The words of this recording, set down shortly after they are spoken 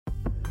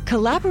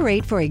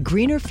Collaborate for a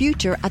greener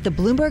future at the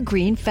Bloomberg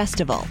Green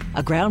Festival,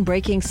 a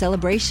groundbreaking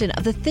celebration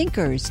of the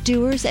thinkers,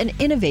 doers, and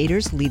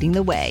innovators leading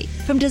the way.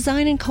 From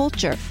design and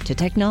culture to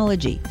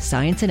technology,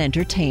 science, and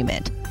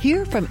entertainment.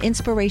 Hear from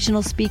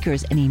inspirational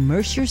speakers and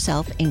immerse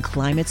yourself in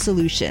climate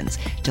solutions.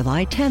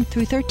 July 10th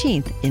through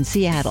 13th in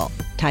Seattle.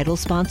 Title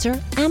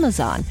sponsor,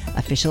 Amazon.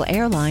 Official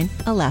airline,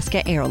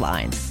 Alaska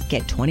Airlines.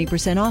 Get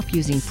 20% off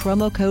using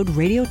promo code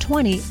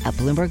radio20 at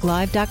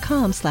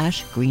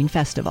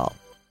bloomberglive.com/greenfestival.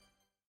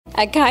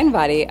 At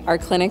KindBody, our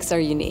clinics are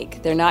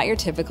unique. They're not your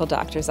typical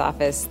doctor's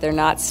office. They're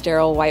not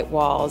sterile white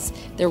walls.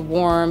 They're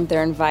warm,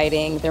 they're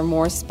inviting, they're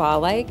more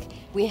spa-like.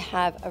 We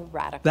have a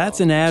radical... That's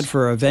an ad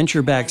for a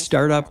venture-backed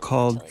startup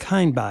called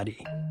KindBody.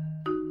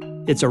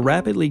 It's a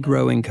rapidly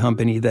growing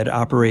company that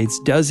operates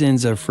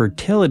dozens of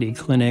fertility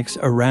clinics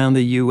around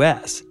the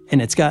U.S., and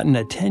it's gotten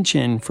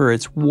attention for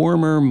its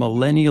warmer,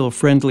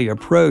 millennial-friendly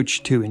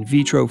approach to in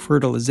vitro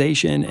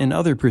fertilization and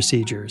other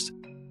procedures.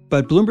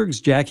 But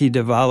Bloomberg's Jackie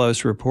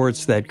Davalos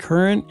reports that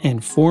current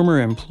and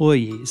former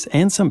employees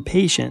and some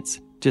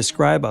patients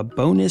describe a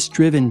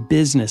bonus-driven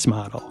business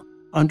model,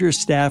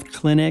 understaffed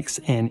clinics,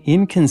 and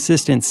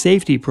inconsistent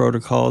safety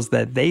protocols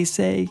that they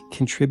say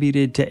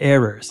contributed to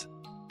errors.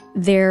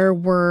 There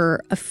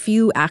were a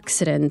few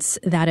accidents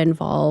that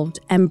involved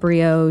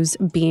embryos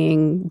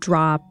being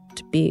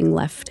dropped, being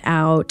left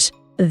out,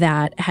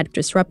 that had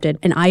disrupted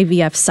an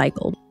IVF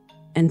cycle.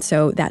 And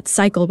so that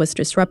cycle was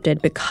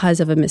disrupted because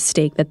of a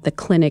mistake that the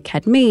clinic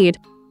had made.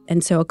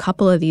 And so a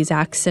couple of these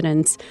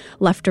accidents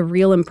left a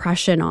real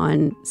impression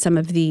on some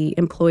of the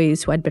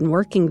employees who had been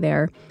working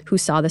there who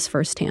saw this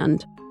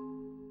firsthand.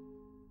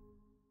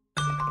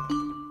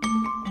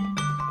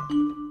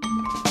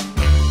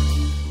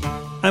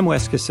 I'm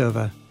Wes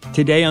Kosova.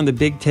 Today on The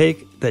Big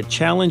Take, the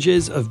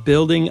challenges of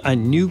building a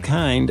new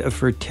kind of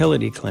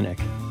fertility clinic.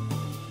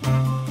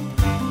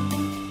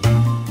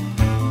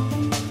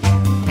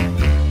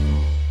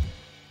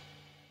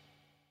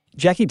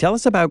 Jackie, tell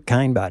us about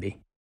KindBody.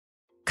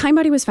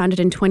 KindBody was founded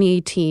in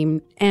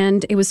 2018,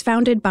 and it was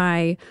founded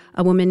by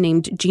a woman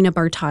named Gina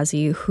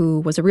Bartazzi, who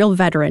was a real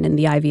veteran in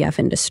the IVF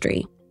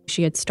industry.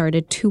 She had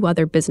started 2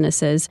 other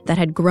businesses that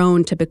had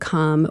grown to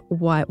become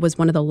what was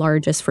one of the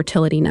largest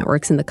fertility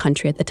networks in the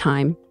country at the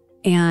time.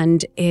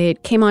 And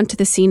it came onto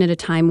the scene at a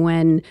time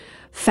when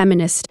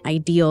feminist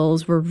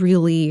ideals were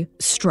really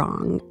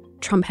strong.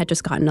 Trump had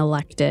just gotten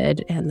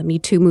elected, and the Me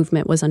Too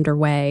movement was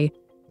underway.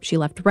 She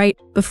left right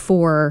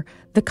before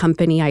the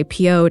company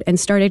IPO'd and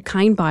started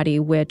KindBody,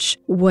 which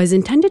was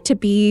intended to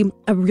be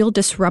a real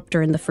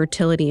disruptor in the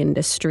fertility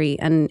industry.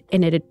 And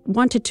it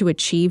wanted to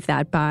achieve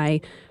that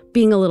by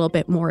being a little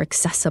bit more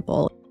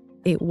accessible.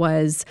 It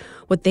was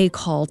what they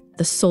called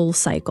the soul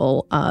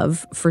cycle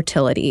of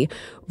fertility,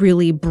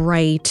 really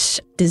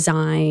bright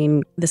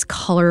design, this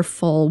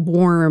colorful,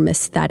 warm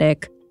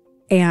aesthetic.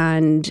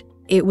 And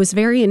it was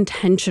very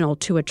intentional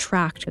to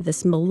attract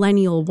this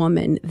millennial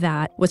woman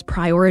that was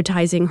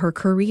prioritizing her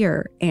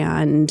career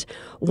and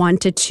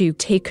wanted to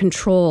take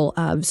control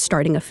of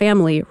starting a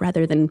family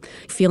rather than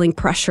feeling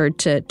pressured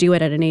to do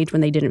it at an age when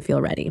they didn't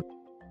feel ready.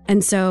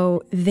 And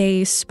so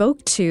they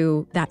spoke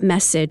to that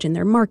message in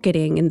their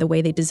marketing and the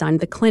way they designed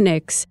the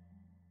clinics.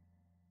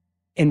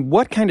 And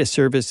what kind of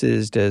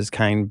services does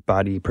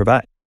KindBody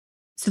provide?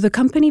 So the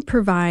company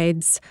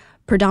provides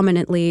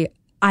predominantly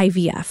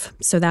IVF,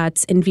 so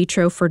that's in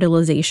vitro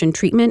fertilization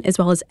treatment, as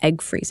well as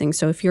egg freezing.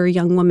 So if you're a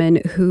young woman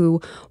who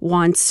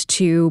wants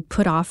to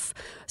put off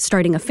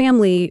starting a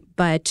family,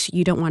 but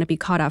you don't want to be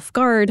caught off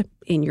guard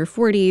in your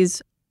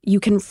 40s, you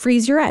can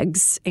freeze your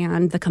eggs,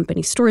 and the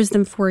company stores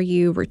them for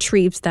you,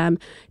 retrieves them,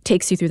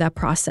 takes you through that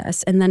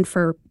process. And then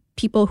for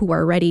people who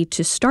are ready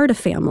to start a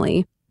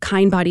family,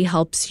 KindBody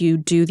helps you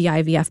do the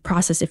IVF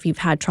process if you've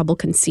had trouble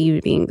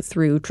conceiving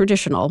through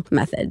traditional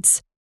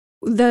methods.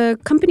 The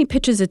company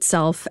pitches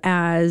itself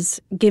as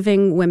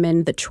giving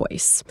women the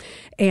choice.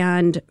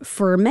 And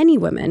for many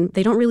women,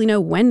 they don't really know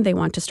when they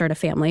want to start a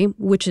family,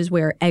 which is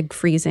where egg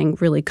freezing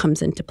really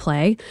comes into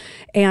play.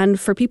 And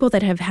for people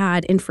that have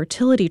had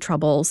infertility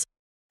troubles,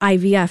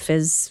 IVF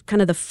is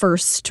kind of the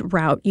first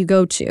route you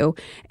go to,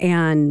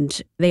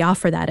 and they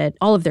offer that at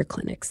all of their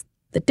clinics.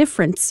 The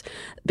difference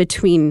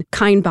between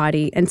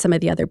KindBody and some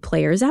of the other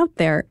players out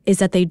there is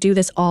that they do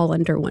this all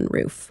under one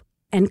roof.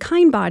 And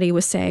KindBody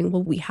was saying,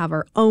 well, we have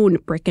our own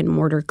brick and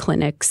mortar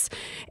clinics.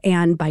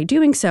 And by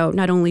doing so,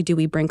 not only do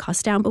we bring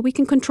costs down, but we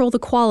can control the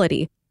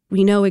quality.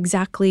 We know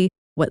exactly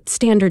what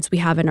standards we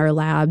have in our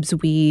labs.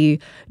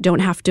 We don't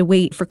have to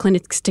wait for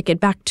clinics to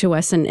get back to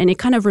us. And it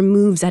kind of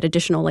removes that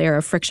additional layer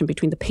of friction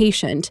between the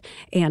patient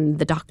and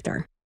the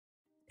doctor.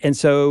 And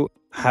so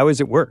how has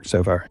it worked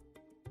so far?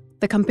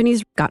 The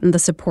company's gotten the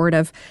support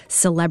of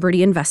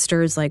celebrity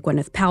investors like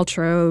Gwyneth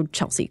Paltrow,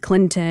 Chelsea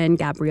Clinton,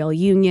 Gabrielle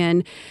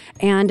Union,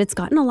 and it's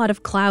gotten a lot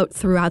of clout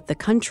throughout the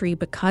country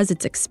because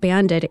it's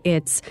expanded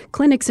its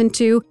clinics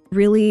into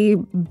really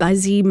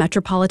buzzy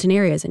metropolitan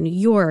areas in New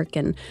York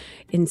and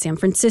in San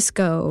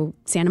Francisco,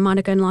 Santa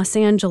Monica and Los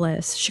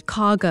Angeles,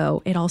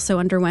 Chicago. It also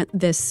underwent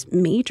this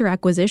major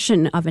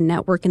acquisition of a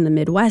network in the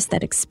Midwest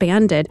that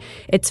expanded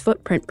its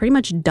footprint, pretty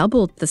much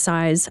doubled the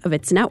size of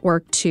its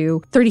network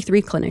to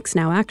 33 clinics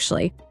now,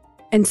 actually.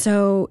 And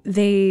so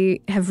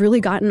they have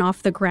really gotten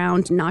off the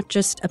ground, not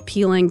just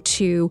appealing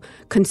to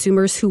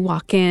consumers who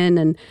walk in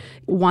and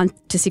want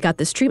to seek out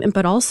this treatment,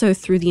 but also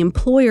through the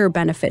employer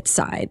benefit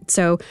side.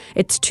 So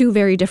it's two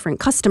very different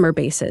customer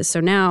bases.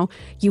 So now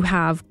you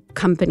have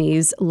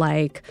companies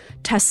like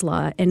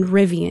Tesla and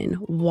Rivian.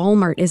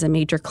 Walmart is a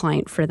major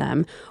client for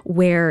them,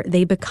 where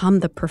they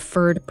become the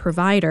preferred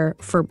provider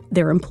for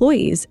their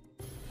employees.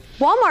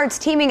 Walmart's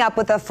teaming up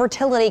with a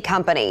fertility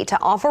company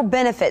to offer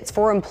benefits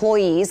for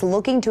employees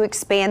looking to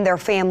expand their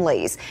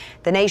families.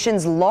 The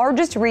nation's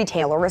largest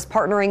retailer is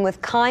partnering with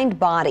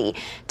Kindbody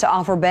to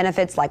offer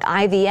benefits like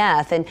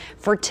IVF and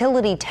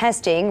fertility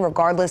testing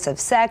regardless of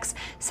sex,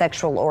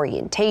 sexual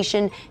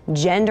orientation,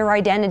 gender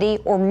identity,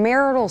 or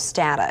marital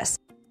status.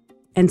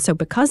 And so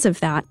because of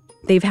that,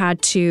 they've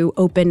had to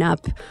open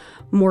up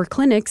more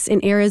clinics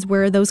in areas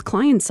where those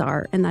clients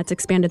are, and that's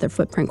expanded their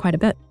footprint quite a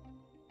bit.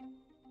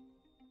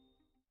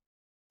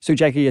 So,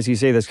 Jackie, as you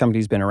say, this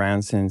company's been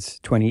around since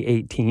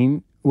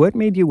 2018. What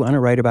made you want to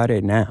write about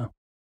it now?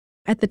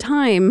 At the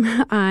time,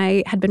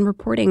 I had been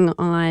reporting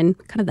on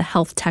kind of the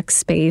health tech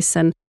space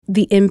and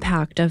the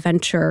impact of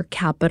venture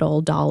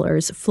capital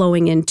dollars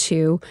flowing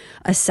into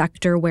a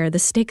sector where the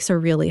stakes are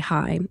really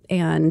high,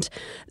 and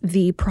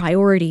the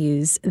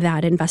priorities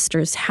that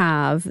investors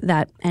have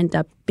that end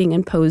up being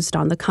imposed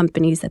on the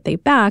companies that they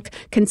back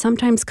can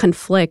sometimes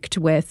conflict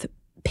with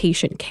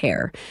patient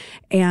care.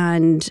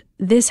 And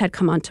this had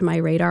come onto my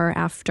radar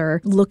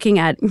after looking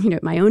at,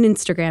 my own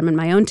Instagram and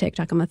my own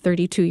TikTok. I'm a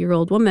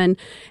 32-year-old woman,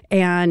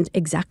 and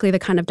exactly the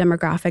kind of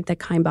demographic that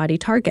Kindbody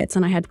targets.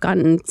 And I had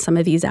gotten some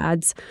of these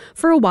ads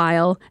for a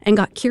while and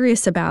got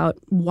curious about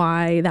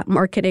why that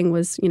marketing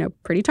was,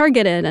 pretty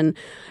targeted and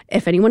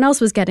if anyone else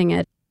was getting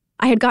it.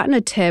 I had gotten a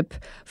tip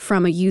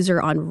from a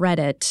user on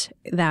Reddit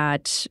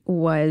that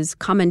was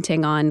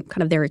commenting on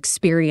kind of their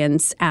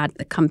experience at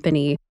the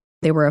company.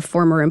 They were a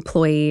former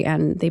employee,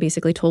 and they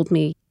basically told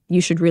me,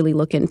 you should really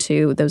look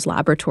into those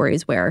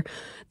laboratories where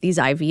these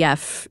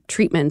IVF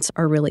treatments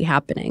are really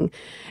happening.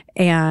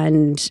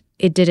 And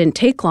it didn't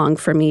take long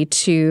for me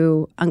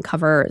to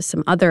uncover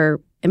some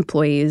other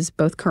employees,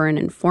 both current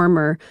and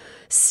former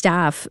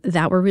staff,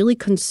 that were really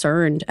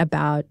concerned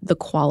about the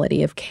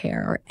quality of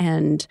care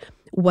and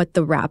what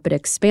the rapid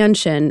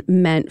expansion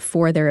meant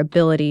for their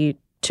ability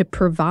to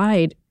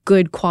provide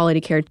good quality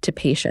care to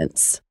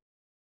patients.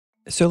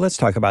 So let's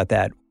talk about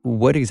that.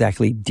 What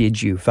exactly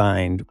did you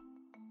find?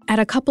 At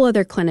a couple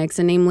other clinics,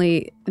 and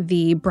namely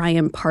the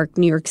Bryant Park,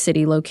 New York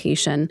City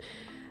location,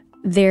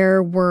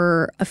 there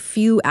were a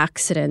few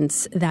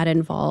accidents that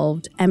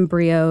involved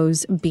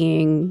embryos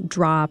being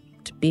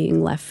dropped,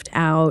 being left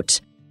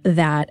out,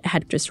 that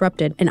had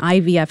disrupted an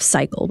IVF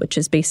cycle, which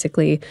is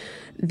basically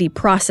the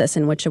process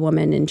in which a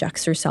woman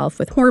injects herself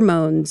with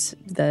hormones.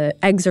 The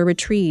eggs are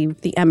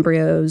retrieved, the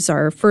embryos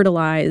are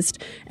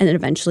fertilized, and then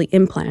eventually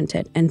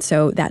implanted. And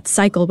so that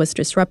cycle was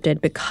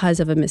disrupted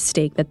because of a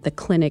mistake that the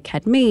clinic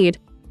had made.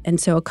 And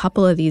so a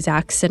couple of these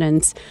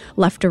accidents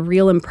left a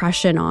real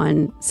impression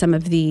on some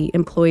of the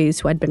employees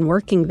who had been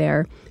working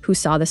there who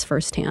saw this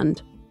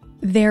firsthand.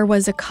 There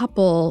was a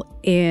couple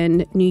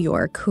in New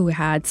York who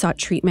had sought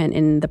treatment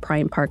in the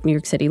Bryant Park, New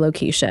York City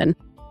location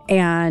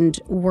and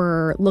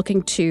were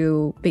looking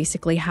to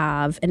basically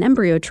have an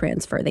embryo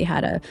transfer. They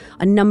had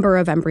a number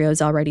of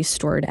embryos already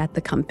stored at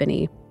the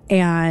company.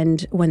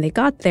 And when they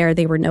got there,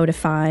 they were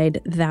notified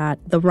that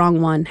the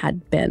wrong one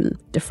had been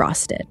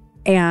defrosted.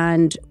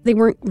 And they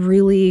weren't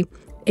really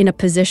in a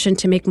position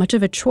to make much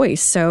of a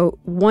choice. So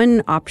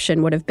one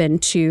option would have been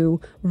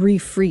to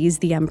refreeze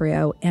the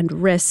embryo and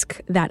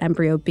risk that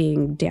embryo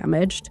being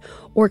damaged,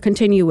 or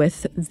continue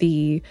with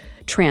the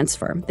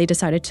transfer. They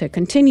decided to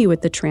continue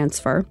with the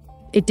transfer.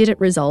 It didn't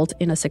result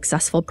in a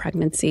successful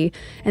pregnancy,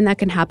 and that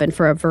can happen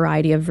for a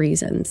variety of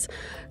reasons.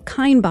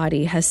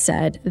 Kindbody has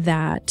said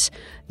that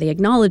they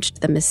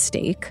acknowledged the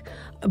mistake,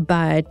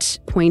 but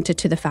pointed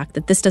to the fact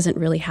that this doesn't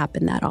really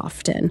happen that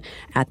often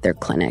at their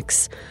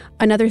clinics.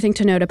 Another thing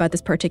to note about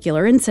this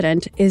particular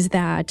incident is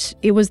that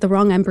it was the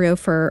wrong embryo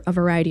for a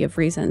variety of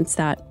reasons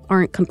that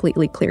aren't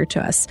completely clear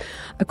to us.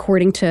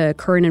 According to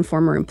current and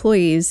former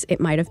employees, it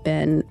might have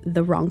been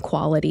the wrong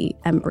quality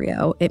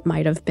embryo. It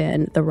might have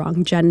been the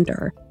wrong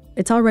gender.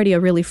 It's already a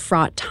really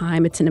fraught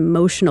time. It's an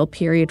emotional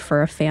period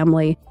for a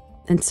family.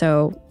 And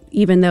so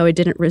even though it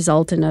didn't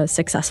result in a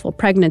successful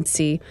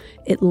pregnancy,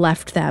 it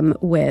left them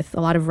with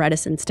a lot of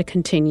reticence to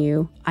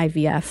continue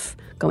IVF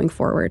going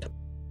forward.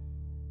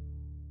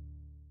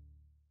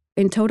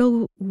 In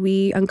total,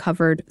 we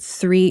uncovered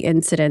 3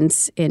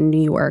 incidents in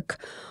New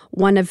York.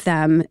 One of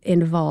them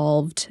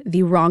involved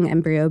the wrong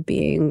embryo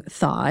being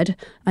thawed.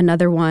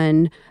 Another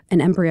one,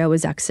 an embryo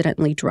was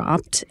accidentally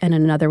dropped, and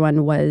another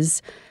one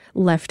was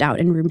left out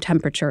in room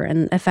temperature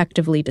and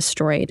effectively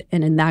destroyed.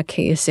 And in that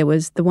case, it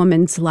was the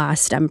woman's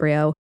last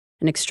embryo,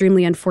 and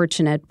extremely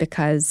unfortunate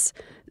because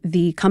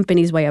the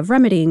company's way of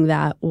remedying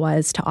that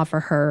was to offer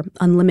her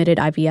unlimited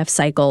IVF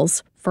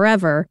cycles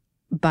forever,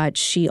 but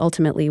she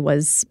ultimately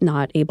was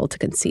not able to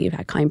conceive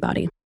at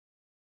Kindbody.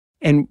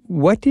 And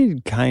what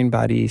did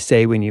Kindbody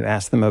say when you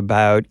asked them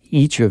about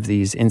each of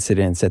these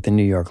incidents at the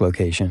New York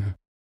location?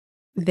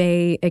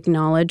 They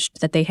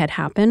acknowledged that they had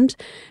happened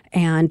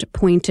and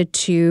pointed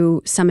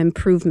to some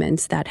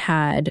improvements that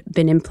had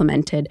been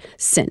implemented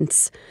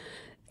since.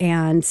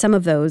 And some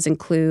of those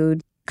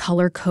include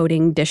color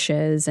coding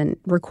dishes and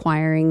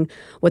requiring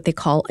what they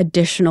call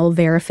additional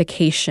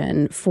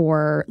verification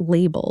for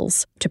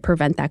labels to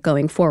prevent that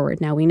going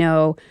forward. Now, we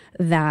know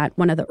that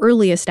one of the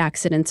earliest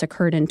accidents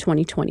occurred in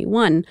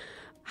 2021.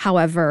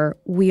 However,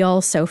 we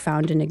also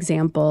found an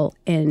example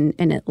in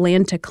an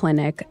Atlanta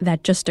clinic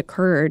that just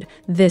occurred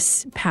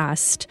this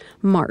past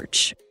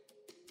March.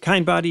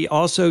 Kindbody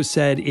also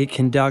said it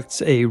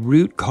conducts a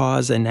root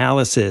cause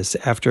analysis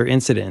after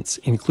incidents,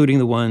 including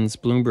the ones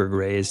Bloomberg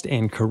raised,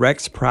 and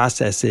corrects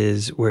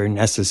processes where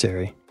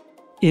necessary.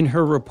 In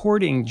her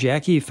reporting,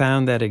 Jackie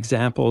found that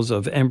examples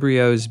of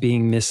embryos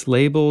being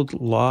mislabeled,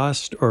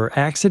 lost, or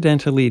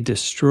accidentally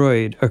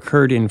destroyed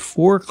occurred in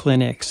 4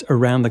 clinics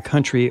around the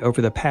country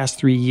over the past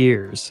 3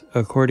 years,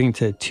 according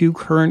to 2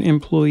 current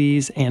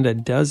employees and a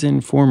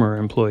dozen former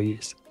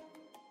employees.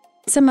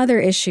 Some other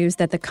issues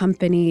that the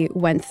company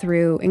went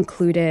through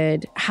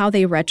included how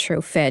they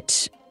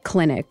retrofit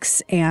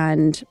clinics,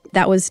 and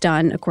that was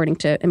done, according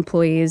to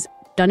employees,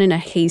 done in a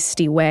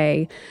hasty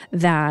way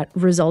that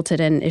resulted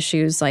in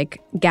issues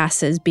like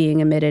gases being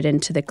emitted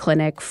into the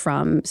clinic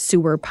from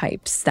sewer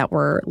pipes that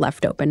were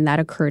left open. That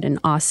occurred in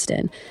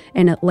Austin.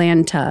 In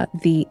Atlanta,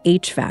 the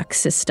HVAC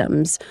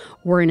systems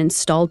weren't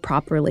installed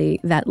properly.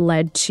 That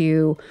led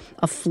to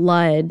a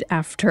flood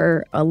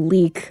after a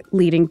leak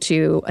leading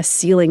to a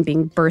ceiling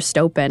being burst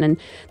open. And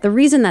the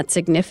reason that's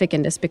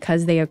significant is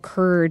because they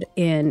occurred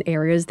in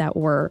areas that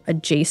were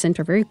adjacent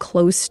or very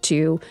close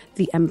to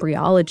the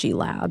embryology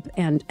lab.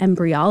 And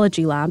embryology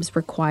labs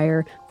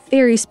require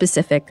very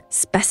specific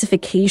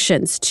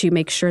specifications to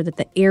make sure that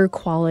the air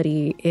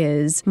quality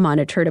is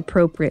monitored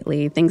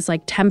appropriately. Things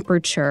like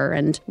temperature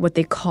and what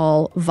they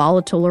call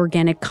volatile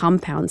organic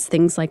compounds,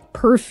 things like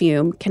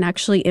perfume, can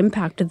actually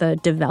impact the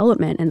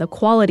development and the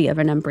quality of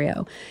an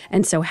embryo.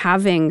 And so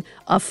having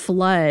a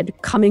flood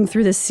coming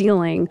through the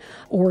ceiling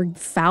or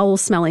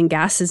foul-smelling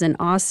gases in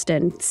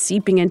Austin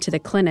seeping into the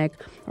clinic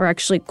are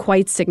actually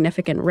quite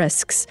significant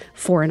risks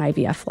for an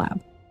IVF lab.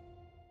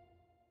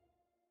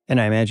 And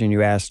I imagine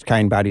you asked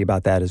Kindbody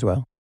about that as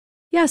well.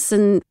 Yes,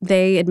 and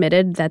they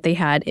admitted that they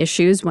had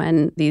issues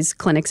when these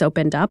clinics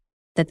opened up,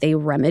 that they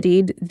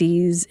remedied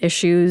these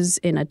issues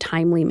in a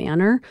timely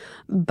manner.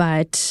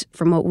 But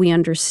from what we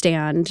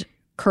understand,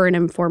 current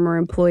and former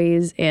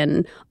employees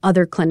in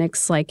other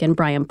clinics, like in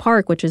Bryant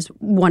Park, which is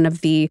one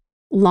of the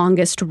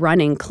longest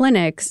running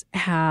clinics,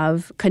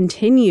 have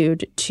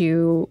continued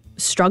to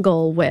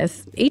struggle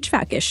with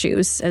HVAC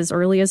issues as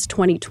early as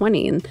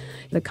 2020. And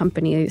the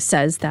company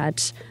says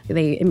that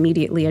they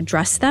immediately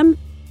addressed them.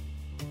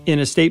 In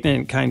a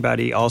statement,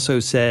 Kindbody also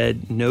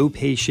said no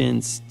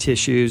patients'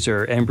 tissues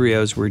or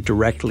embryos were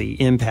directly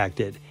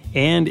impacted.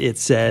 And it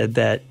said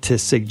that to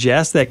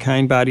suggest that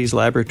Kindbody's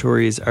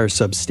laboratories are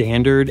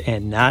substandard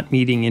and not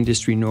meeting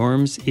industry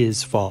norms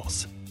is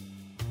false.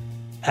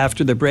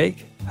 After the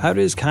break, how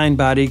does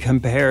Kindbody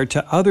compare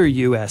to other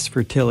U.S.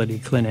 fertility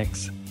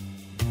clinics?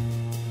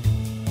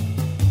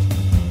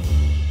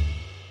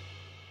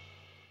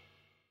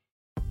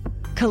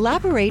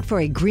 Collaborate for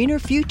a greener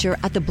future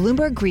at the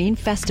Bloomberg Green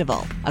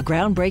Festival, a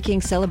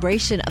groundbreaking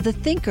celebration of the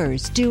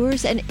thinkers,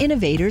 doers, and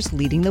innovators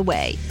leading the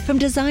way. From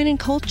design and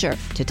culture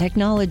to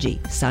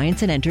technology,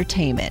 science, and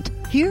entertainment.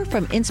 Hear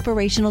from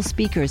inspirational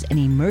speakers and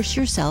immerse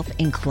yourself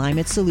in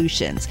climate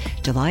solutions.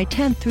 July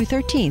 10th through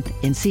 13th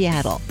in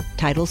Seattle.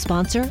 Title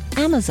sponsor,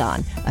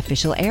 Amazon.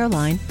 Official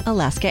airline,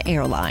 Alaska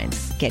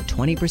Airlines. Get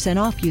 20%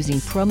 off using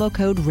promo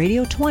code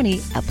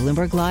radio20 at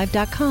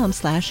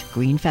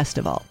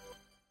bloomberglive.com/greenfestival.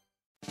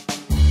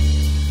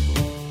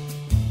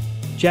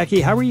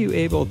 Jackie, how were you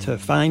able to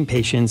find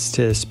patients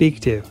to speak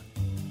to?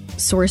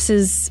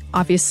 Sources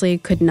obviously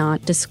could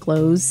not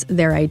disclose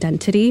their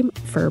identity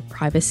for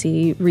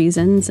privacy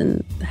reasons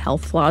and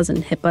health laws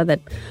and HIPAA that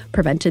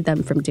prevented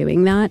them from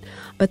doing that.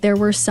 But there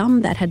were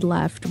some that had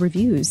left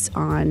reviews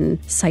on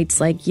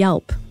sites like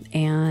Yelp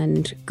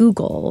and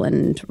Google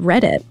and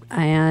Reddit.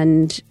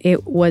 And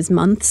it was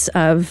months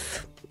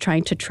of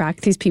trying to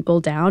track these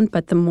people down,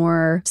 but the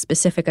more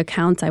specific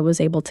accounts I was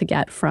able to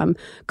get from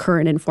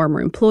current and former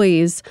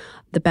employees,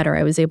 the better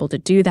I was able to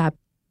do that.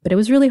 But it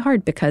was really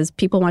hard because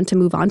people want to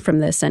move on from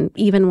this. And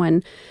even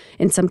when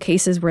in some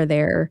cases where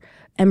their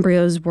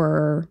embryos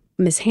were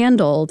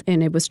mishandled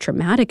and it was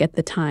traumatic at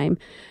the time.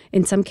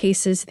 In some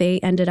cases, they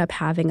ended up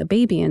having a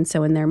baby. And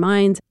so in their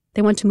minds,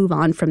 they want to move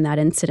on from that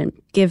incident,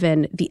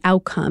 given the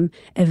outcome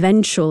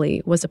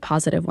eventually was a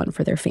positive one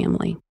for their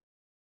family.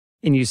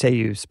 And you say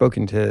you've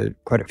spoken to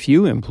quite a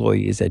few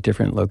employees at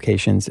different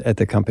locations at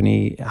the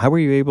company. How were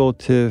you able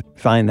to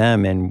find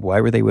them, and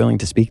why were they willing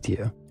to speak to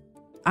you?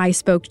 I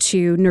spoke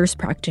to nurse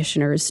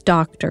practitioners,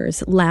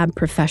 doctors, lab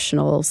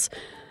professionals,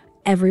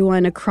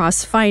 everyone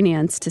across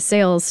finance to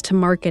sales to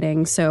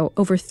marketing. So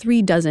over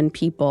 36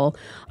 people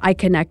I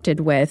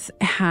connected with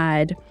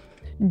had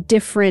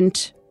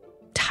different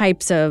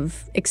types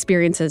of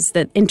experiences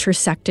that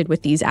intersected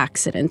with these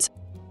accidents.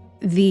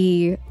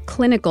 The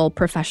clinical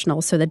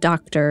professionals, so the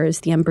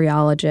doctors, the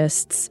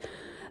embryologists,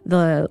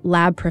 the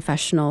lab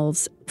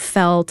professionals,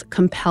 felt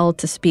compelled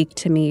to speak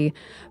to me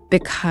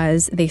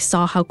because they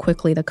saw how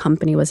quickly the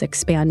company was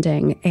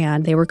expanding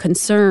and they were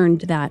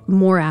concerned that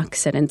more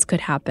accidents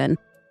could happen.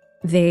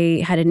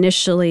 They had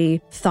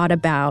initially thought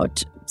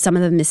about some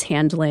of the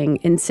mishandling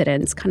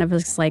incidents, kind of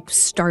as like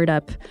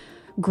startup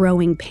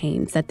growing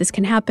pains, that this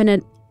can happen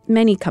at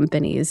many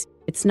companies.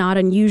 It's not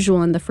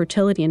unusual in the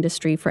fertility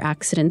industry for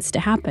accidents to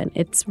happen.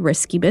 It's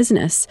risky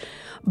business.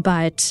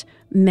 But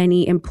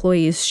many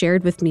employees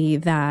shared with me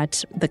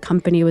that the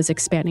company was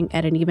expanding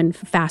at an even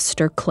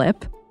faster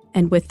clip.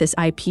 And with this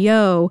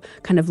IPO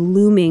kind of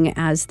looming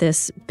as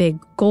this big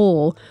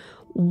goal,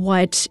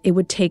 what it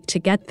would take to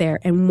get there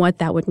and what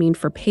that would mean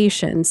for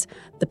patients,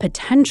 the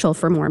potential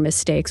for more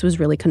mistakes was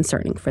really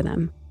concerning for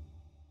them.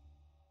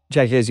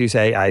 Jackie, as you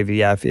say,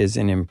 IVF is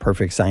an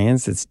imperfect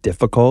science. It's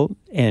difficult,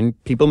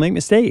 and people make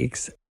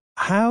mistakes.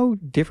 How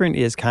different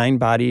is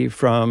Kindbody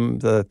from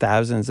the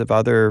thousands of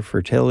other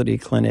fertility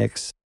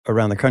clinics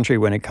around the country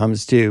when it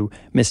comes to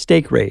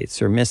mistake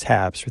rates or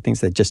mishaps or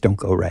things that just don't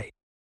go right?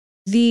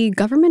 The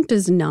government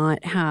does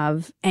not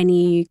have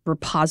any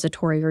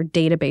repository or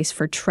database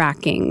for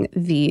tracking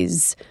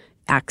these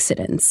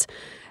accidents.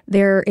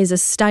 There is a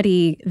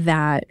study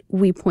that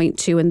we point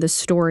to in the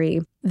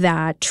story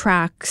that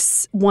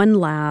tracks one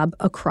lab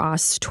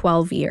across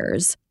 12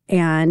 years.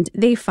 And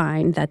they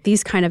find that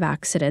these kind of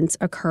accidents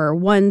occur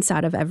once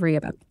out of every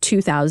about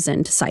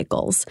 2,000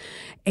 cycles.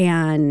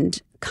 And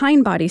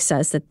Kindbody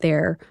says that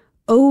their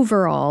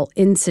overall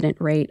incident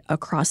rate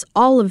across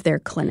all of their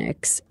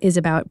clinics is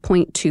about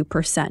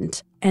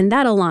 0.2%. And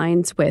that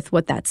aligns with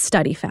what that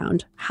study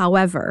found.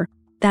 However,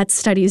 that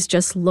study is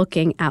just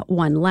looking at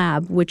one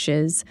lab, which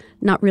is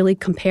not really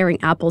comparing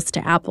apples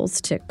to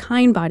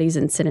Kindbody's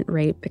incident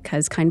rate,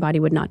 because Kindbody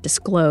would not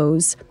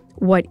disclose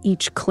what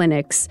each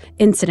clinic's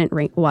incident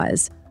rate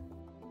was.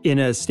 In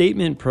a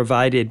statement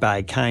provided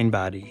by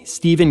Kindbody,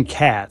 Stephen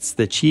Katz,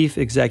 the chief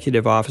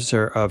executive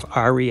officer of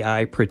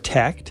REI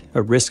Protect,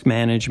 a risk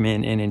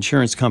management and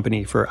insurance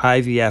company for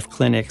IVF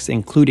clinics,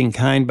 including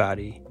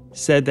Kindbody,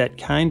 said that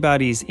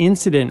Kindbody's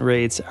incident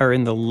rates are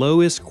in the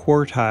lowest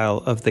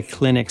quartile of the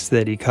clinics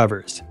that he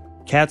covers.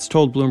 Katz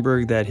told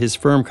Bloomberg that his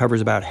firm covers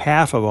about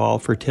half of all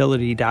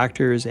fertility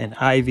doctors and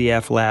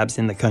IVF labs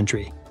in the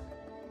country.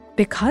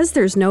 Because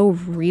there's no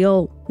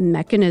real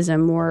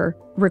mechanism or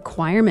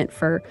requirement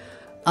for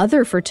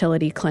other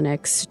fertility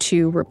clinics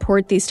to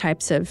report these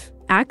types of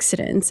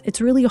accidents, it's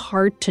really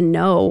hard to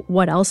know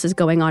what else is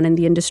going on in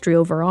the industry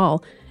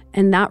overall.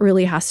 And that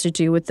really has to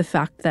do with the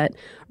fact that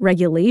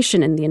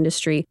regulation in the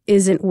industry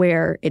isn't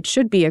where it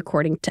should be,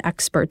 according to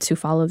experts who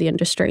follow the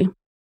industry.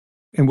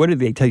 And what did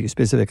they tell you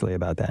specifically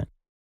about that?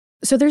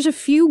 So there's a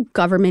few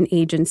government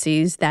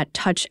agencies that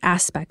touch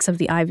aspects of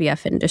the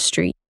IVF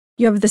industry.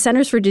 You have the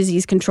Centers for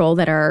Disease Control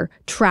that are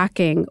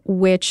tracking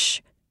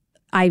which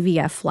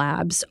IVF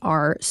labs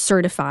are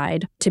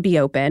certified to be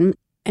open.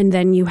 And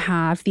then you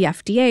have the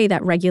FDA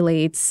that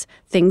regulates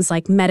things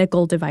like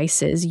medical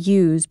devices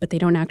used, but they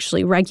don't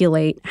actually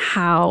regulate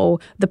how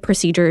the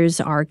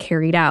procedures are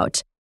carried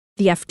out.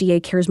 The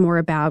FDA cares more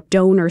about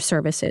donor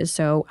services,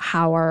 so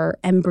how are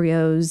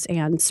embryos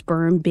and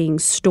sperm being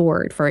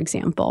stored, for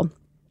example.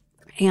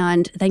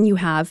 And then you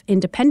have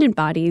independent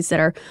bodies that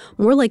are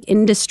more like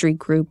industry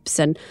groups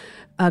and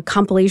a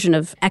compilation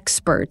of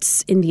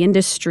experts in the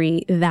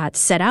industry that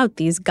set out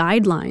these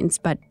guidelines,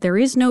 but there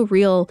is no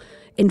real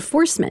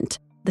enforcement.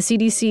 The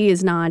CDC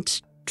is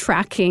not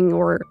tracking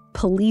or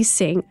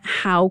policing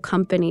how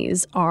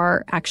companies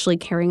are actually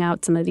carrying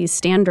out some of these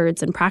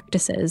standards and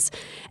practices.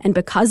 And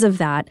because of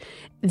that,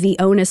 the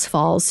onus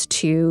falls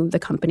to the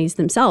companies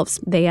themselves.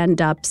 They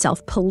end up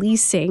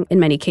self-policing in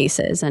many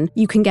cases. And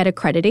you can get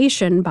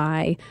accreditation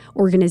by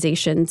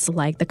organizations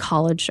like the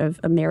College of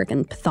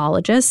American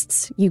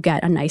Pathologists. You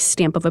get a nice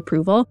stamp of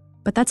approval.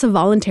 But that's a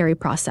voluntary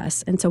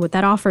process. And so what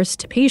that offers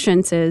to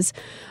patients is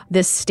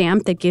this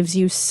stamp that gives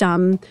you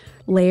some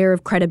layer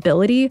of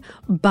credibility,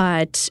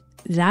 but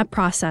that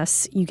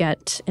process, you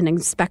get an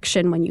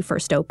inspection when you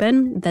first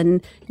open,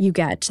 then you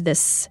get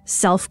this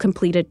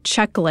self-completed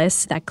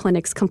checklist that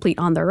clinics complete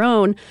on their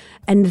own,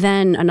 and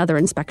then another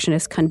inspection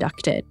is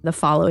conducted the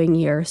following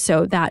year.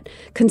 So that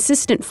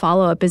consistent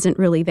follow-up isn't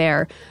really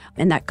there,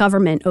 and that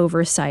government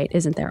oversight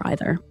isn't there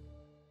either.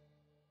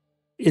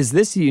 Is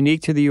this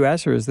unique to the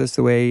U.S. or is this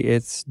the way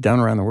it's done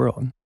around the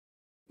world?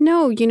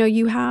 No,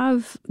 you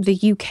have the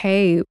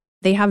UK,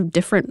 they have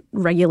different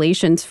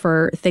regulations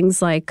for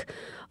things like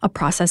a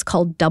process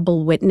called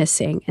double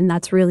witnessing. And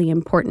that's really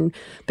important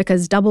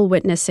because double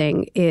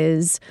witnessing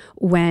is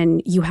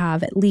when you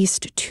have at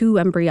least two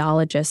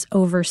embryologists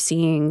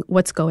overseeing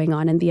what's going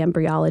on in the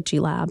embryology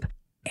lab.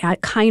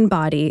 At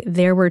Kindbody,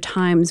 there were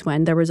times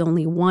when there was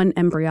only one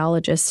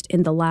embryologist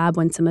in the lab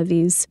when some of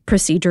these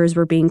procedures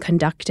were being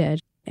conducted.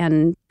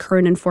 And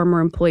current and former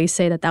employees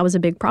say that was a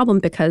big problem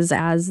because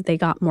as they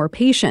got more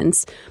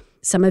patients,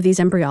 some of these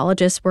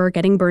embryologists were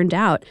getting burned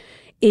out.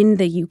 In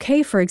the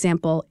UK, for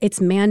example, it's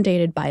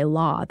mandated by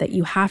law that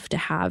you have to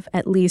have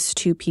at least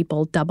two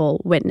people double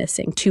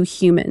witnessing, two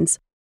humans.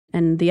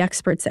 And the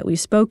experts that we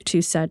spoke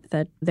to said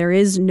that there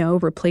is no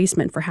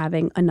replacement for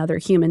having another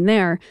human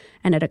there.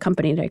 And at a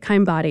company like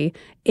Kindbody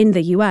in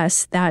the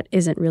US, that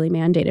isn't really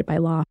mandated by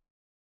law.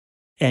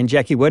 And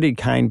Jackie, what did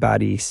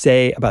Kindbody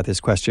say about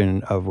this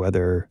question of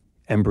whether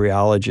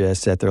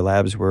embryologists at their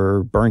labs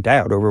were burnt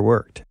out,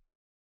 overworked?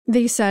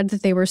 They said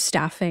that they were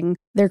staffing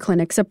their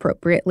clinics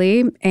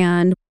appropriately,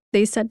 and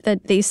they said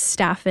that they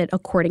staff it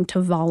according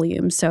to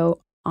volume. So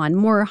on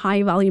more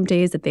high volume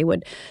days that they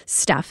would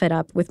staff it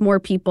up with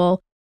more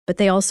people. But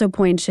they also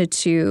pointed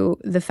to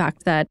the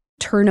fact that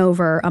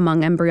turnover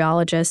among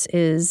embryologists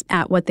is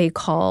at what they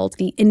called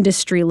the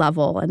industry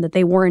level and that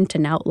they weren't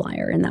an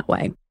outlier in that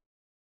way.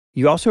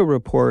 You also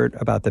report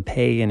about the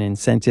pay and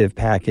incentive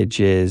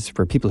packages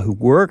for people who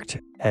worked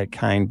at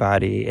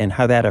Kindbody and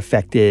how that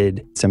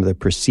affected some of the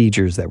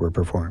procedures that were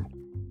performed.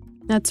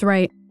 That's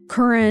right.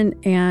 Current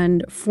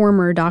and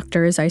former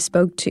doctors I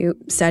spoke to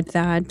said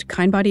that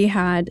Kindbody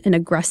had an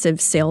aggressive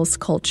sales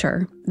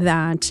culture,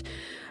 that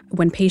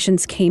when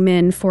patients came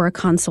in for a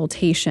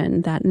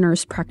consultation, that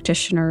nurse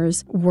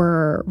practitioners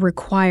were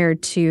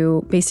required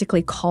to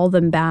basically call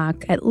them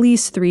back at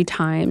least 3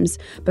 times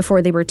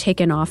before they were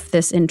taken off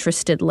this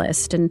interested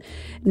list. And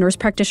nurse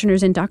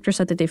practitioners and doctors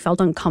said that they felt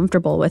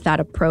uncomfortable with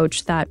that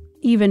approach, that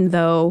even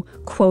though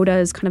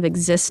quotas kind of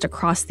exist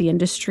across the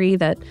industry,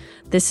 that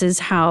this is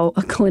how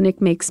a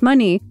clinic makes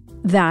money,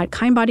 that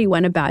Kindbody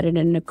went about it in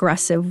an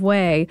aggressive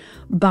way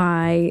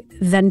by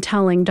then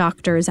telling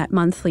doctors at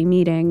monthly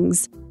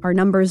meetings, our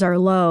numbers are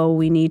low,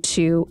 we need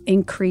to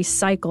increase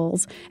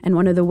cycles. And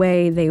one of the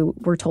ways they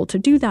were told to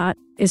do that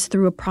is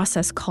through a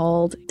process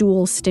called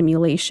dual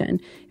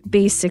stimulation.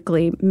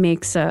 Basically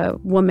makes a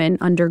woman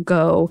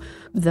undergo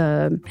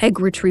the egg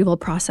retrieval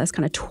process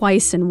kind of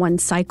twice in one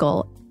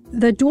cycle.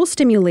 The dual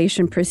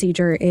stimulation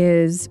procedure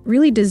is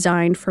really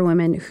designed for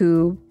women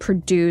who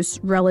produce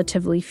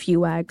relatively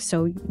few eggs.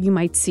 So you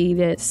might see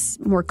this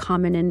more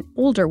common in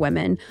older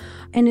women.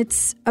 And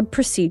it's a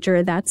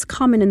procedure that's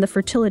common in the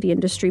fertility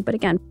industry. But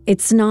again,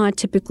 it's not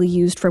typically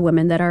used for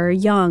women that are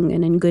young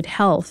and in good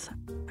health.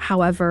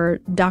 However,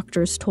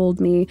 doctors told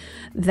me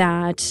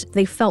that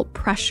they felt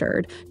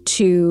pressured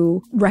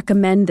to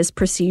recommend this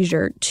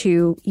procedure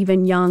to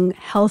even young,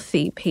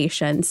 healthy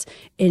patients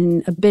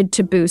in a bid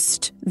to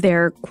boost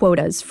their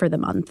quotas for the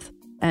month.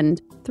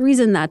 And the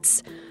reason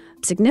that's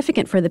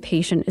significant for the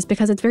patient is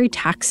because it's very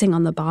taxing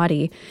on the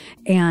body,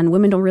 and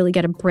women don't really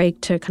get a break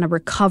to kind of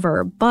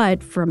recover.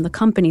 But from the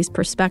company's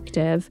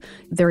perspective,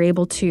 they're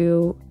able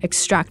to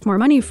extract more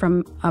money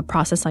from a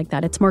process like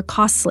that. It's more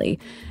costly.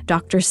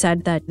 Doctors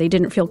said that they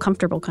didn't feel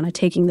comfortable kind of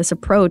taking this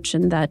approach,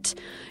 and that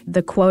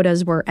the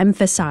quotas were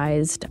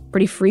emphasized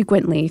pretty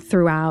frequently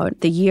throughout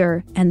the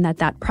year, and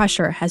that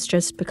pressure has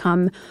just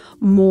become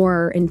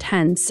more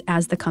intense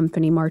as the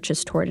company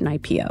marches toward an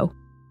IPO.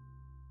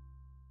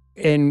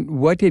 And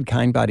what did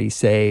Kindbody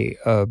say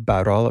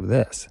about all of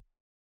this?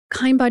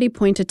 Kindbody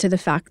pointed to the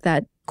fact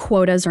that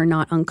quotas are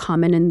not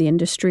uncommon in the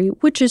industry,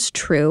 which is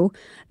true.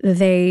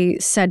 They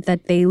said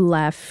that they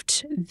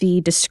left the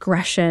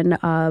discretion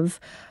of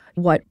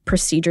what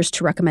procedures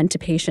to recommend to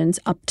patients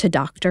up to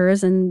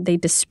doctors, and they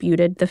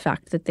disputed the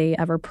fact that they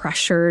ever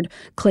pressured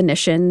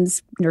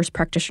clinicians, nurse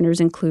practitioners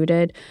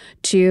included,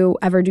 to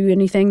ever do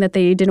anything that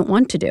they didn't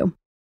want to do.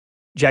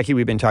 Jackie,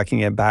 we've been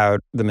talking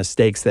about the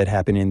mistakes that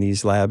happen in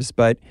these labs,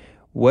 but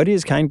what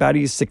is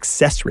Kindbody's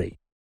success rate?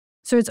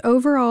 So its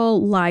overall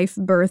live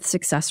birth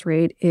success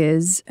rate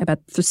is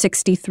about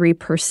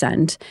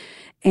 63%.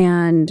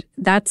 And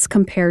that's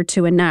compared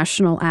to a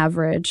national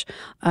average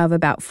of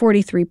about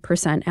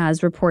 43%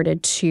 as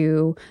reported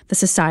to the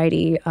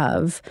Society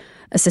of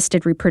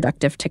Assisted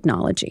Reproductive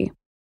Technology.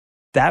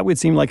 That would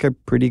seem like a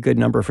pretty good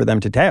number for them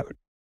to tout.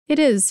 It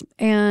is.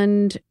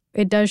 And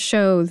it does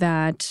show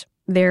that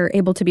they're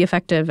able to be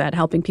effective at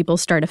helping people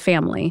start a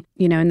family,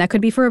 and that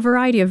could be for a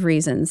variety of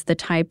reasons. The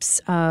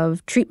types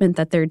of treatment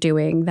that they're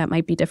doing that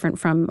might be different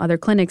from other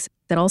clinics.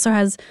 That also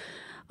has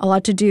a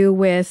lot to do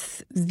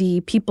with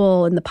the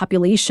people and the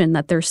population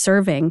that they're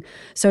serving.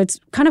 So it's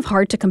kind of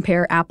hard to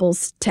compare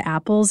apples to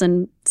apples.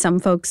 And some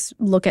folks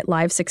look at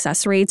live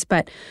success rates,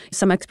 but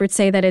some experts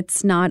say that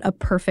it's not a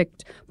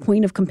perfect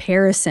point of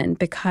comparison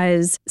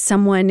because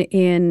someone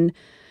in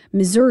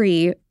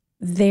Missouri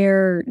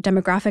their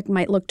demographic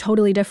might look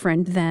totally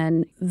different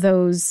than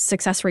those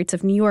success rates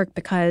of New York,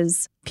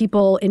 because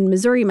people in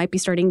Missouri might be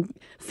starting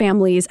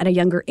families at a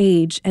younger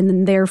age, and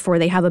then therefore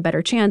they have a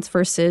better chance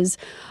versus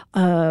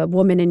a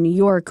woman in New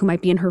York who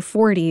might be in her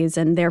 40s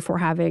and therefore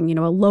having,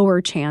 a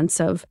lower chance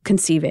of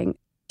conceiving.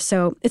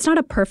 So it's not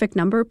a perfect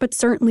number, but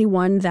certainly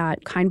one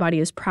that Kindbody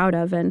is proud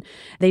of and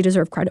they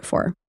deserve credit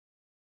for.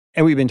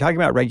 And we've been talking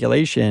about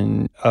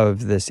regulation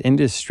of this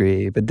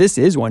industry, but this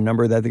is one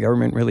number that the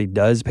government really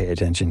does pay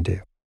attention to.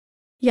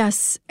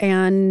 Yes,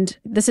 and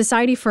the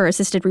Society for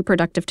Assisted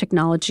Reproductive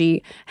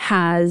Technology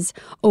has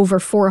over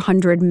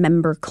 400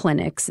 member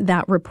clinics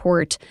that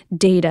report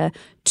data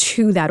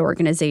to that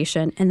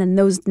organization, and then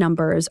those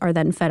numbers are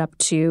then fed up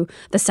to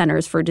the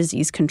Centers for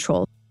Disease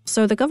Control.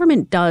 So the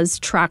government does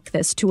track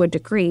this to a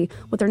degree.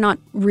 What they're not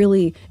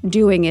really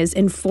doing is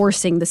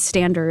enforcing the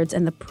standards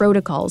and the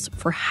protocols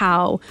for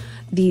how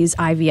these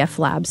IVF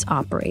labs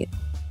operate.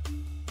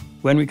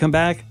 When we come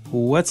back,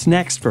 what's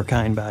next for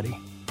Kindbody?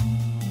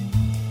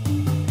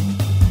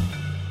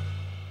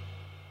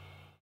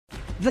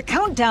 The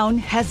countdown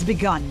has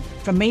begun.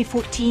 From May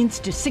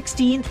 14th to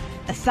 16th,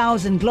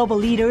 1,000 global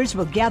leaders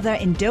will gather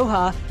in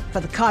Doha for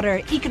the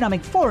Qatar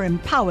Economic Forum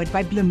powered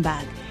by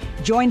Bloomberg.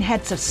 Join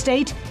heads of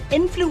state,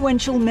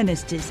 influential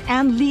ministers,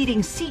 and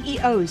leading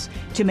CEOs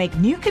to make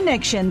new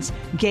connections,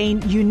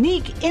 gain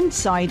unique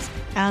insights,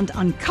 and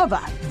uncover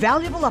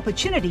valuable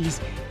opportunities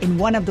in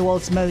one of the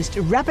world's most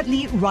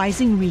rapidly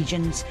rising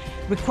regions.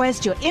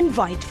 Request your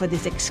invite for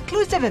this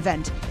exclusive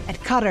event at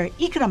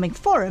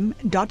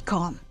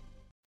QatarEconomicForum.com.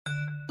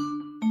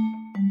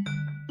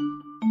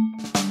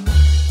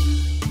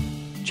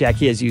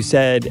 Jackie, as you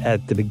said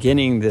at the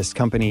beginning, this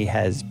company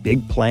has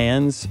big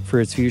plans for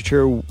its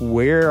future.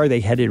 Where are they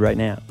headed right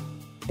now?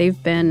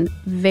 They've been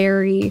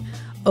very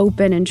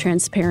open and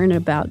transparent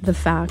about the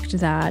fact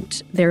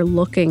that they're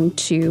looking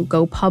to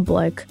go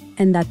public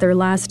and that their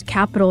last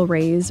capital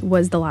raise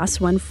was the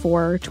last one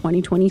for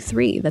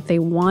 2023, that they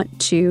want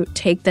to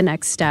take the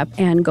next step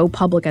and go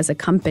public as a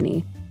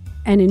company.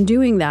 And in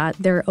doing that,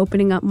 they're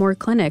opening up more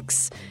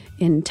clinics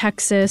in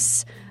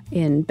Texas,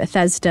 in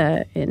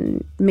Bethesda,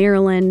 in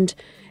Maryland,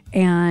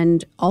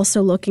 and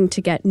also looking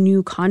to get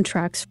new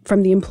contracts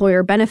from the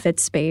employer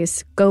benefits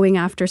space, going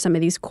after some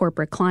of these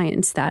corporate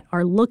clients that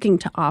are looking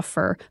to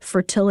offer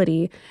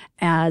fertility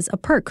as a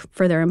perk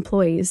for their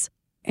employees.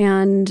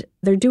 And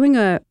they're doing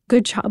a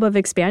good job of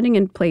expanding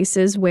in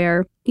places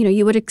where,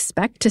 you would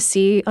expect to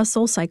see a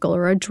SoulCycle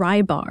or a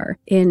Dry Bar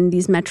in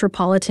these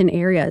metropolitan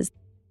areas.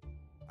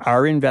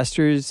 Are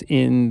investors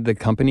in the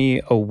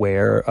company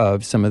aware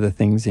of some of the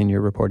things in your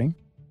reporting?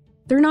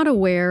 They're not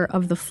aware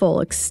of the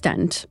full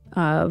extent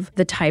of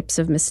the types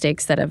of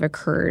mistakes that have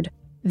occurred.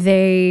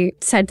 They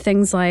said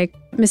things like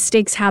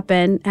mistakes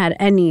happen at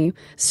any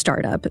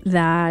startup,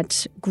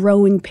 that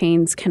growing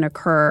pains can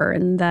occur,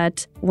 and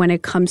that when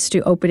it comes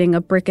to opening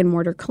a brick and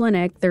mortar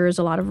clinic, there's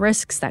a lot of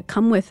risks that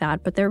come with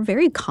that. But they're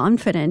very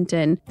confident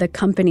in the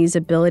company's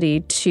ability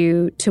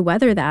to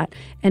weather that.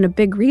 And a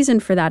big reason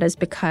for that is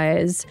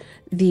because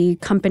the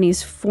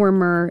company's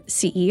former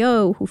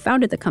CEO who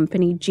founded the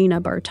company,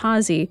 Gina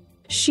Bartazzi,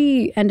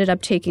 she ended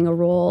up taking a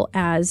role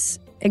as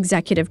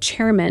executive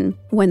chairman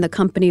when the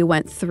company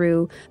went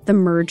through the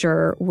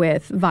merger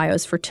with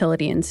Vio's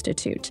Fertility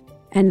Institute.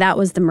 And that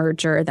was the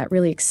merger that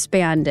really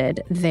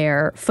expanded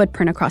their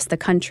footprint across the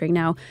country.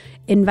 Now,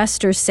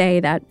 investors say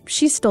that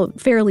she's still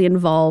fairly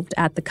involved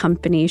at the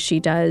company.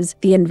 She does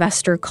the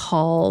investor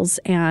calls,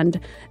 and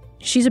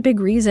she's a big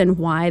reason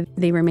why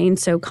they remain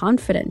so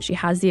confident. She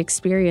has the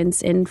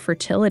experience in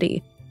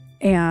fertility.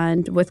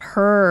 And with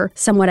her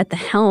somewhat at the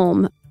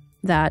helm,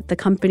 that the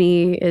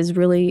company is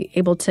really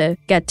able to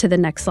get to the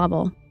next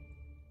level.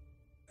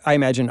 I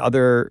imagine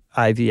other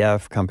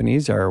IVF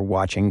companies are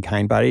watching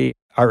Kindbody.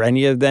 Are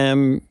any of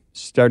them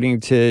starting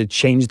to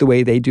change the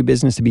way they do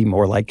business to be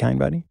more like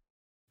Kindbody?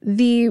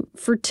 The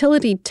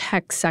fertility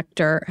tech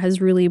sector has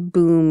really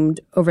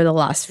boomed over the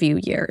last few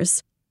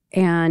years.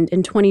 And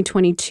in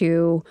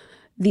 2022,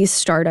 these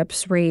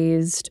startups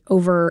raised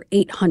over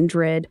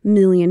 $800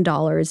 million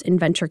in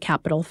venture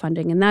capital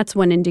funding. And that's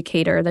one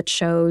indicator that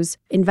shows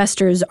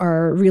investors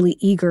are really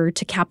eager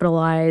to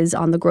capitalize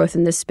on the growth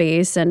in this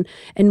space. And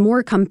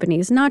more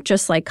companies, not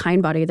just like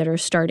Kindbody that are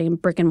starting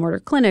brick and mortar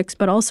clinics,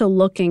 but also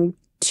looking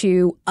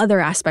to other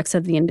aspects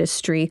of the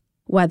industry,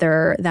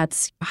 whether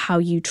that's how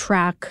you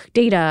track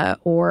data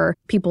or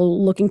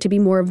people looking to be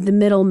more of the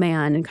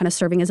middleman and kind of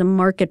serving as a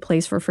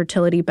marketplace for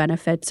fertility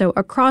benefits. So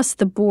across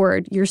the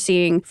board, you're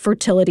seeing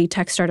fertility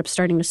tech startups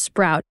starting to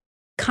sprout.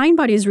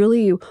 Kindbody is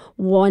really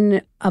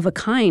one of a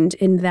kind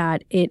in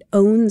that it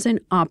owns and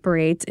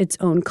operates its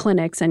own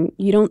clinics. And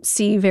you don't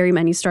see very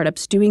many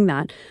startups doing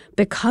that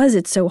because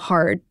it's so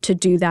hard to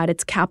do that.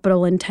 It's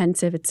capital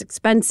intensive, it's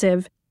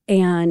expensive,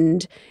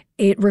 and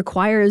it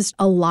requires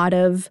a lot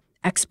of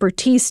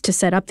expertise to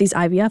set up these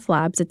IVF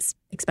labs. It's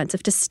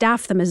expensive to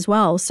staff them as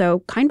well. So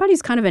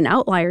Kindbody's kind of an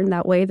outlier in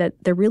that way, that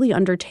they're really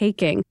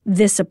undertaking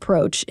this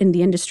approach in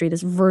the industry,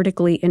 this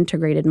vertically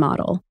integrated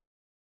model.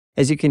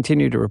 As you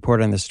continue to report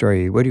on the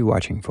story, what are you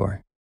watching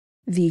for?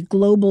 The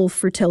global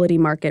fertility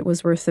market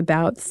was worth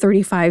about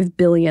 $35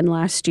 billion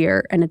last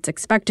year, and it's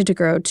expected to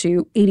grow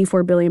to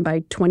 $84 billion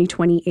by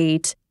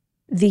 2028.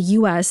 The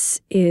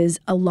U.S. is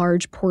a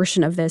large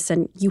portion of this,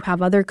 and you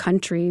have other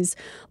countries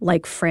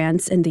like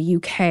France and the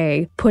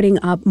U.K.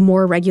 putting up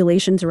more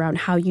regulations around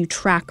how you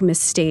track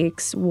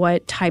mistakes,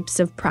 what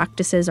types of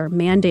practices are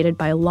mandated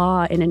by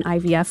law in an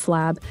IVF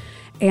lab.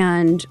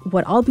 And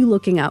what I'll be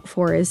looking out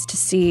for is to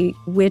see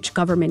which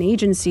government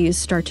agencies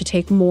start to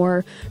take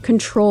more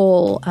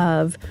control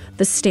of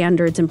the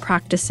standards and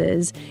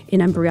practices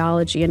in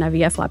embryology and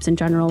IVF labs in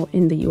general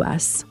in the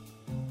U.S.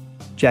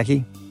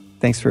 Jackie,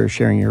 thanks for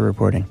sharing your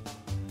reporting.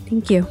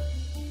 Thank you.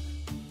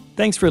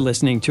 Thanks for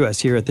listening to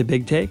us here at The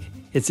Big Take.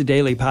 It's a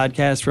daily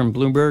podcast from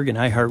Bloomberg and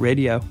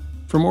iHeartRadio.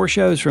 For more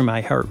shows from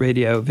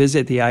iHeartRadio,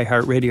 visit the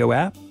iHeartRadio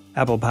app,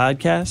 Apple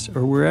Podcasts,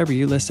 or wherever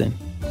you listen.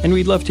 And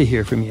we'd love to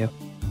hear from you.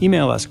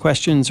 Email us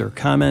questions or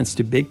comments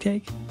to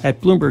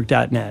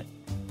bigtake@bloomberg.net.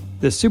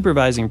 The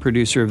supervising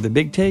producer of The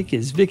Big Take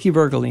is Vicky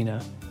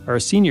Vergolina. Our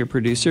senior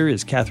producer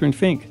is Catherine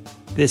Fink.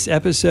 This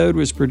episode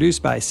was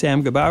produced by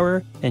Sam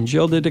Gebauer and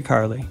Gilda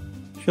DeCarli.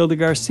 Gilda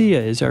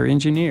Garcia is our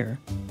engineer.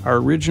 Our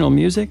original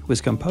music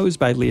was composed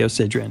by Leo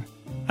Sidran.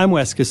 I'm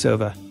Wes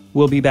Kosova.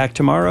 We'll be back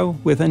tomorrow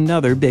with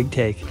another Big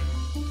Take.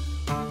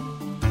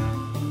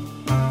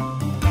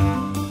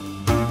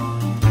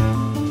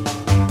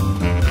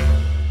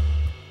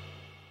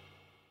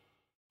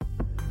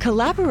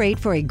 Collaborate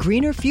for a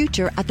greener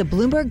future at the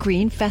Bloomberg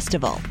Green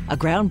Festival, a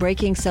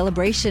groundbreaking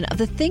celebration of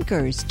the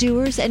thinkers,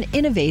 doers, and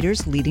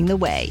innovators leading the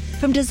way.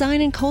 From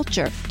design and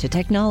culture to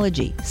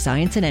technology,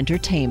 science, and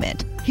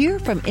entertainment. Hear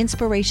from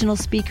inspirational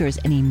speakers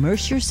and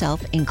immerse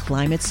yourself in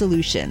climate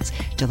solutions.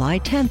 July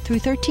 10th through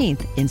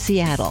 13th in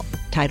Seattle.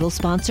 Title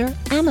sponsor,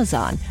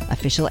 Amazon.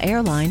 Official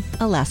airline,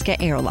 Alaska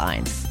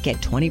Airlines.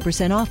 Get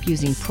 20% off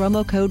using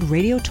promo code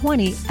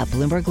radio20 at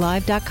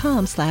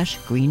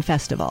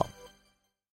bloomberglive.com/greenfestival.